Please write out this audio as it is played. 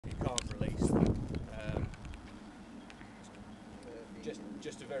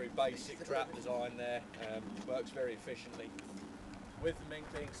very basic trap design there, works very efficiently. With the mink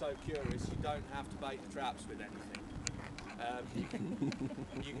being so curious, you don't have to bait the traps with anything.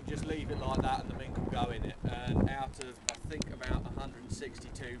 You can just leave it like that and the mink will go in it. And out of, I think, about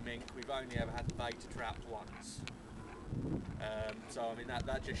 162 mink, we've only ever had to bait a trap once. So I mean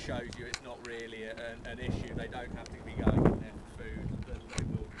that just shows you it's not really an issue. They don't have to be going in there for food. They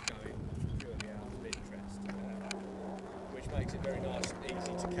will just go in purely out of interest, which makes it very nice and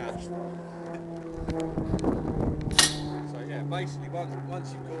easy to catch. So yeah, basically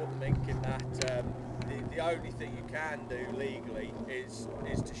once you've caught the mink in that, the only thing you can do legally is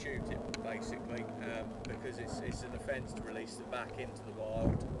to shoot it, basically, because it's an offence to release them back into the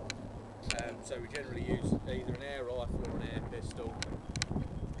wild. So we generally use either an air rifle or an air pistol,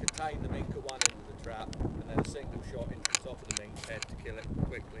 contain the mink at one end of the trap, and then a single shot into the top of the mink's head to kill it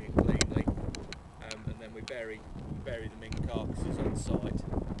quickly and cleanly, and then we bury the mink carcasses on site.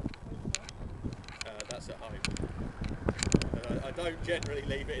 That's at home. I don't generally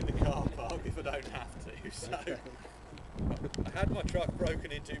leave it in the car park if I don't have to. So I had my truck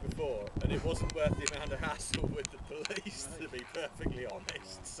broken into before, and it wasn't worth the amount of hassle with the police, to be perfectly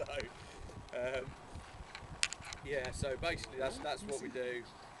honest. So yeah, so basically that's what we do.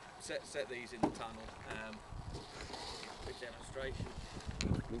 Set these in the tunnel. Quick demonstration.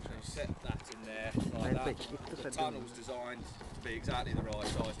 So set that in there like that. The tunnel's designed to be exactly the right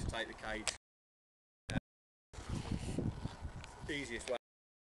size to take the cage. Easiest way,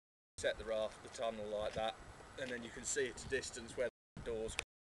 set the tunnel like that, and then you can see at a distance where the doors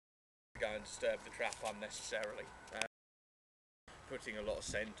go and disturb the trap unnecessarily. Putting a lot of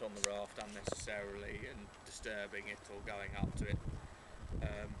scent on the raft unnecessarily and disturbing it or going up to it.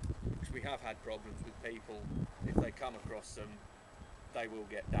 Because we have had problems with people, if they come across them, they will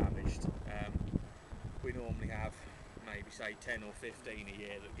get damaged. We normally have maybe say 10 or 15 a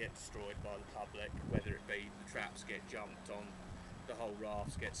year that get destroyed by the public, whether it be the traps get jumped on, the whole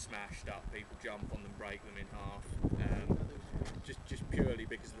rafts get smashed up, people jump on them, break them in half, just purely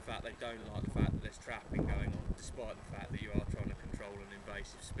because of the fact they don't like the fact that there's trapping going on, despite the fact that you are trying to control an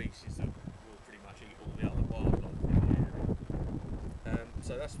invasive species that will pretty much eat all the other wildlife in the area.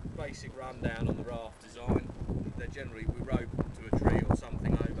 So that's the basic rundown on the raft design. They're generally, we rope them to a tree or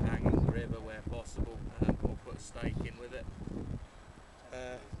something overhanging the river where possible, or put a stake in with it.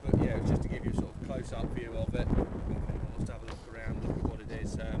 But yeah, just to give you a sort of close-up view of it. Just have a look around, look at what it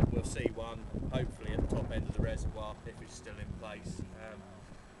is. We'll see one hopefully at the top end of the reservoir if it's still in place.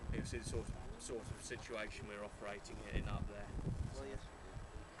 You'll see the sort of situation we're operating in up there. Well, yes.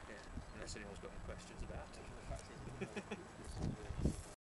 Yeah, unless anyone's got any questions about it.